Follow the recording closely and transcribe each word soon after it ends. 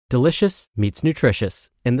Delicious meets nutritious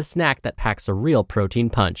in the snack that packs a real protein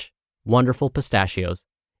punch. Wonderful Pistachios.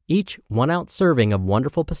 Each 1-ounce serving of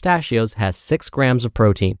Wonderful Pistachios has 6 grams of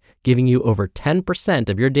protein, giving you over 10%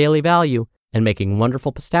 of your daily value and making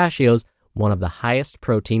Wonderful Pistachios one of the highest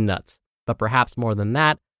protein nuts. But perhaps more than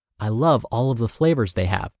that, I love all of the flavors they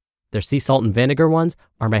have. Their sea salt and vinegar ones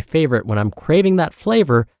are my favorite when I'm craving that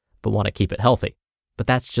flavor but want to keep it healthy. But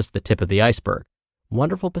that's just the tip of the iceberg.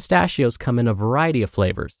 Wonderful Pistachios come in a variety of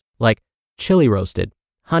flavors, like chili roasted,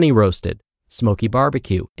 honey roasted, smoky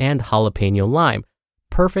barbecue, and jalapeno lime,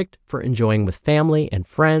 perfect for enjoying with family and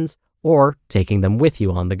friends or taking them with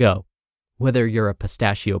you on the go. Whether you're a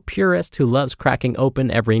pistachio purist who loves cracking open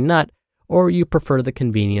every nut, or you prefer the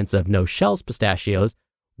convenience of no-shells pistachios,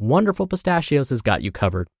 Wonderful Pistachios has got you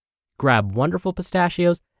covered. Grab Wonderful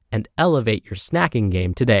Pistachios and elevate your snacking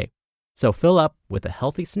game today. So fill up with a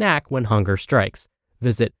healthy snack when hunger strikes.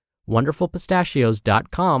 Visit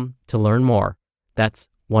wonderfulpistachios.com to learn more. That's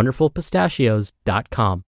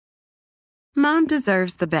wonderfulpistachios.com. Mom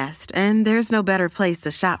deserves the best, and there's no better place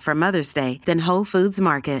to shop for Mother's Day than Whole Foods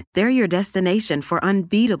Market. They're your destination for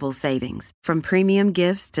unbeatable savings, from premium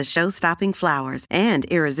gifts to show-stopping flowers and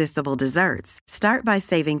irresistible desserts. Start by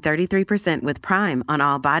saving 33% with Prime on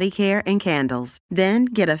all body care and candles. Then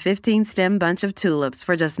get a 15-stem bunch of tulips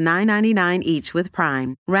for just $9.99 each with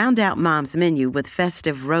Prime. Round out Mom's menu with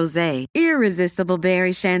festive rosé, irresistible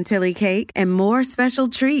berry chantilly cake, and more special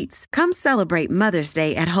treats. Come celebrate Mother's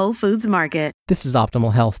Day at Whole Foods Market. This is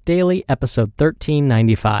Optimal Health Daily, episode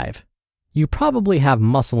 1395. You probably have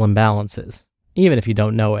muscle imbalances, even if you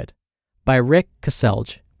don't know it. By Rick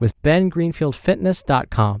Caselj with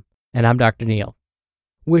BenGreenfieldFitness.com. And I'm Dr. Neal.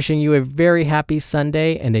 Wishing you a very happy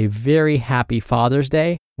Sunday and a very happy Father's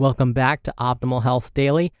Day. Welcome back to Optimal Health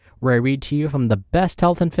Daily, where I read to you from the best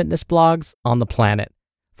health and fitness blogs on the planet,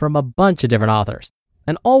 from a bunch of different authors,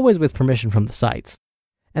 and always with permission from the sites.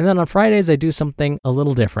 And then on Fridays, I do something a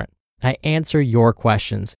little different. I answer your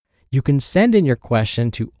questions. You can send in your question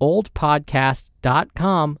to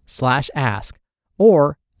oldpodcast.com/ask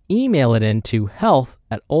or email it in to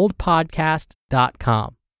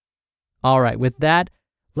health@oldpodcast.com. All right, with that,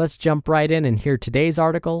 let's jump right in and hear today's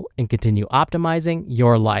article and continue optimizing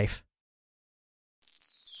your life.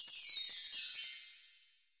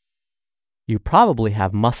 You probably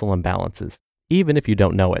have muscle imbalances, even if you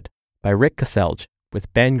don't know it. By Rick Caselj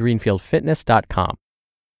with BenGreenfieldFitness.com.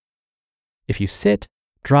 If you sit,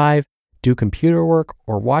 drive, do computer work,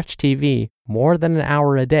 or watch TV more than an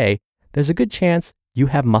hour a day, there's a good chance you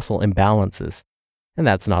have muscle imbalances. And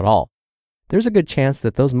that's not all. There's a good chance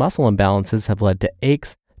that those muscle imbalances have led to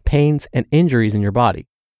aches, pains, and injuries in your body.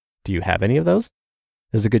 Do you have any of those?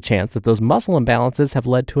 There's a good chance that those muscle imbalances have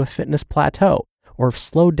led to a fitness plateau or have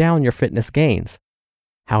slowed down your fitness gains.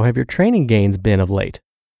 How have your training gains been of late?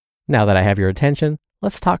 Now that I have your attention,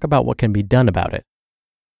 let's talk about what can be done about it.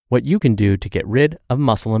 What you can do to get rid of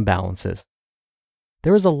muscle imbalances.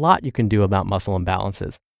 There is a lot you can do about muscle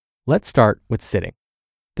imbalances. Let's start with sitting.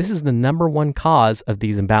 This is the number one cause of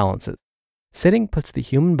these imbalances. Sitting puts the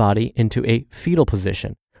human body into a fetal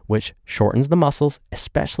position, which shortens the muscles,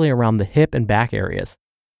 especially around the hip and back areas.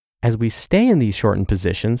 As we stay in these shortened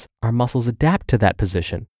positions, our muscles adapt to that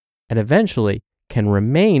position and eventually can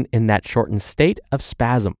remain in that shortened state of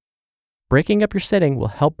spasm. Breaking up your sitting will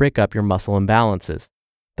help break up your muscle imbalances.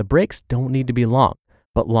 The breaks don't need to be long,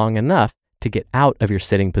 but long enough to get out of your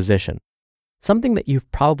sitting position. Something that you've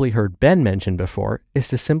probably heard Ben mention before is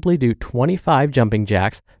to simply do 25 jumping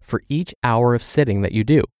jacks for each hour of sitting that you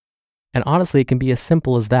do. And honestly, it can be as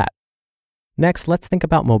simple as that. Next, let's think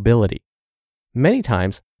about mobility. Many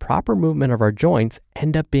times, proper movement of our joints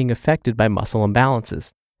end up being affected by muscle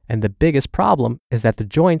imbalances. And the biggest problem is that the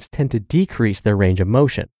joints tend to decrease their range of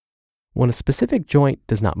motion. When a specific joint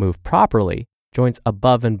does not move properly, joints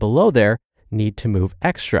above and below there need to move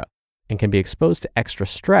extra and can be exposed to extra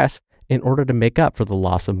stress in order to make up for the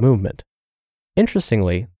loss of movement.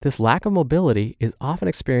 Interestingly, this lack of mobility is often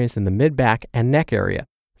experienced in the mid-back and neck area,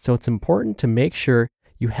 so it's important to make sure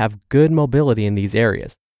you have good mobility in these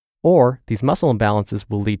areas, or these muscle imbalances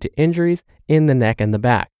will lead to injuries in the neck and the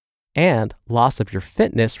back, and loss of your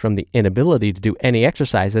fitness from the inability to do any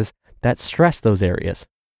exercises that stress those areas.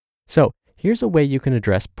 So, here's a way you can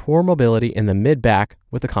address poor mobility in the mid-back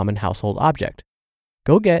with a common household object.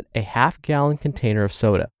 Go get a half-gallon container of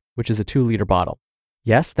soda, which is a 2-liter bottle.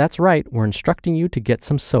 Yes, that's right, we're instructing you to get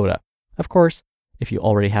some soda. Of course, if you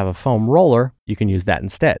already have a foam roller, you can use that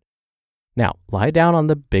instead. Now, lie down on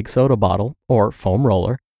the big soda bottle or foam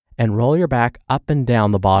roller and roll your back up and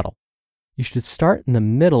down the bottle. You should start in the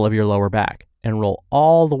middle of your lower back and roll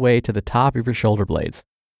all the way to the top of your shoulder blades.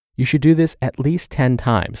 You should do this at least 10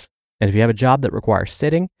 times. And if you have a job that requires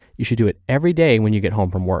sitting, you should do it every day when you get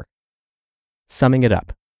home from work. Summing it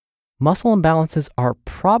up, muscle imbalances are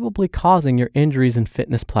probably causing your injuries and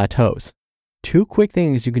fitness plateaus. 2 quick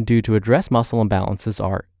things you can do to address muscle imbalances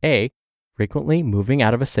are A, frequently moving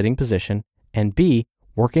out of a sitting position, and B,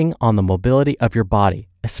 working on the mobility of your body,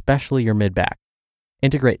 especially your mid-back.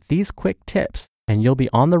 Integrate these quick tips, and you'll be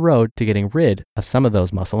on the road to getting rid of some of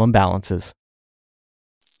those muscle imbalances.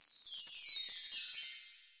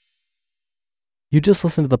 You just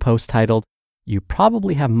listened to the post titled, "You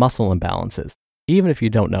Probably Have Muscle Imbalances, Even If You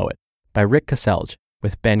Don't Know It," by Rick Caselj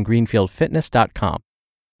with BenGreenfieldFitness.com.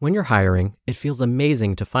 When you're hiring, it feels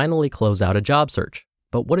amazing to finally close out a job search.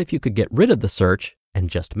 But what if you could get rid of the search and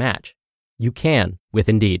just match? You can with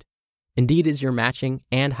Indeed. Indeed is your matching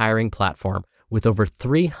and hiring platform with over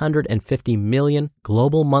 350 million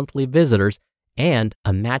global monthly visitors and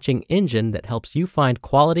a matching engine that helps you find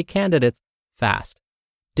quality candidates fast.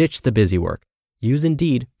 Ditch the busy work. Use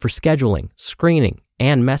Indeed for scheduling, screening,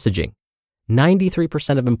 and messaging.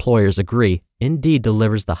 93% of employers agree Indeed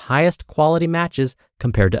delivers the highest quality matches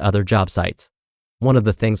compared to other job sites. One of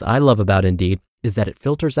the things I love about Indeed is that it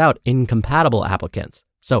filters out incompatible applicants.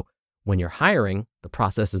 So when you're hiring, the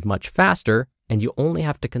process is much faster and you only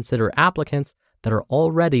have to consider applicants that are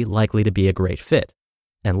already likely to be a great fit.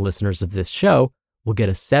 And listeners of this show will get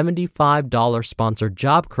a $75 sponsored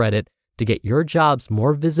job credit to get your jobs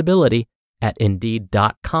more visibility at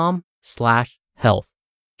Indeed.com/health.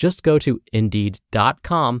 Just go to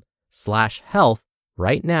Indeed.com/health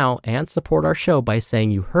right now and support our show by saying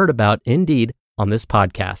you heard about Indeed on this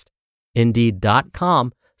podcast.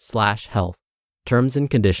 Indeed.com/health. Terms and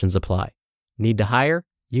conditions apply. Need to hire?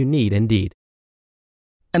 You need Indeed.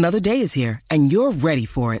 Another day is here, and you're ready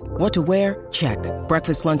for it. What to wear? Check.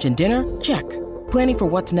 Breakfast, lunch, and dinner? Check. Planning for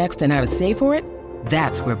what's next and how to save for it?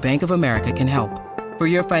 That's where Bank of America can help. For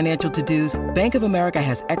your financial to-dos, Bank of America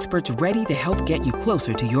has experts ready to help get you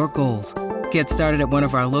closer to your goals. Get started at one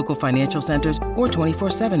of our local financial centers or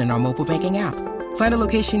 24/7 in our mobile banking app. Find a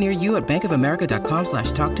location near you at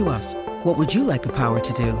bankofamerica.com/talktous. What would you like the power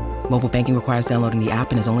to do? Mobile banking requires downloading the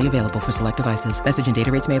app and is only available for select devices. Message and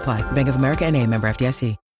data rates may apply. Bank of America NA, member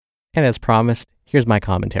FDIC. And as promised, here's my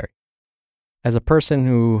commentary. As a person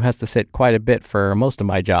who has to sit quite a bit for most of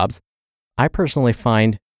my jobs, I personally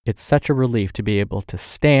find it's such a relief to be able to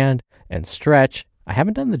stand and stretch. I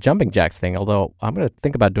haven't done the jumping jacks thing, although I'm going to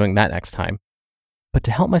think about doing that next time. But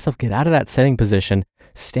to help myself get out of that sitting position,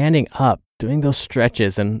 standing up, doing those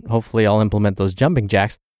stretches, and hopefully I'll implement those jumping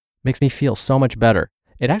jacks, makes me feel so much better.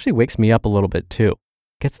 It actually wakes me up a little bit too.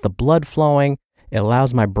 Gets the blood flowing, it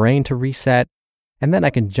allows my brain to reset, and then I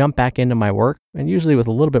can jump back into my work, and usually with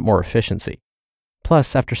a little bit more efficiency.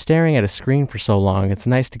 Plus, after staring at a screen for so long, it's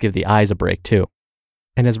nice to give the eyes a break too.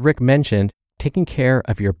 And as Rick mentioned, taking care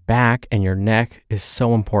of your back and your neck is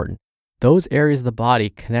so important. Those areas of the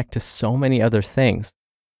body connect to so many other things.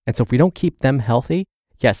 And so if we don't keep them healthy,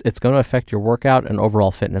 yes, it's going to affect your workout and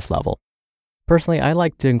overall fitness level. Personally, I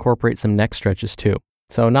like to incorporate some neck stretches too.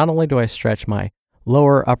 So not only do I stretch my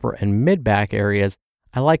lower, upper, and mid-back areas,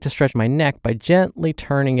 I like to stretch my neck by gently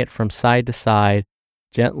turning it from side to side,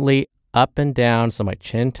 gently up and down so my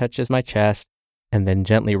chin touches my chest, and then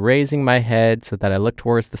gently raising my head so that I look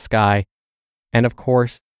towards the sky. And of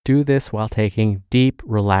course, do this while taking deep,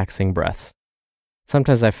 relaxing breaths.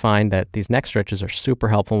 Sometimes I find that these neck stretches are super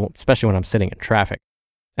helpful, especially when I'm sitting in traffic.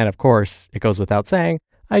 And of course, it goes without saying,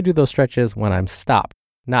 I do those stretches when I'm stopped,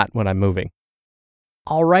 not when I'm moving.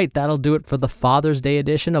 All right, that'll do it for the Father's Day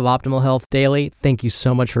edition of Optimal Health Daily. Thank you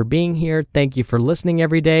so much for being here. Thank you for listening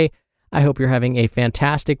every day. I hope you're having a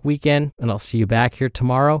fantastic weekend, and I'll see you back here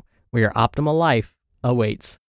tomorrow where your optimal life awaits.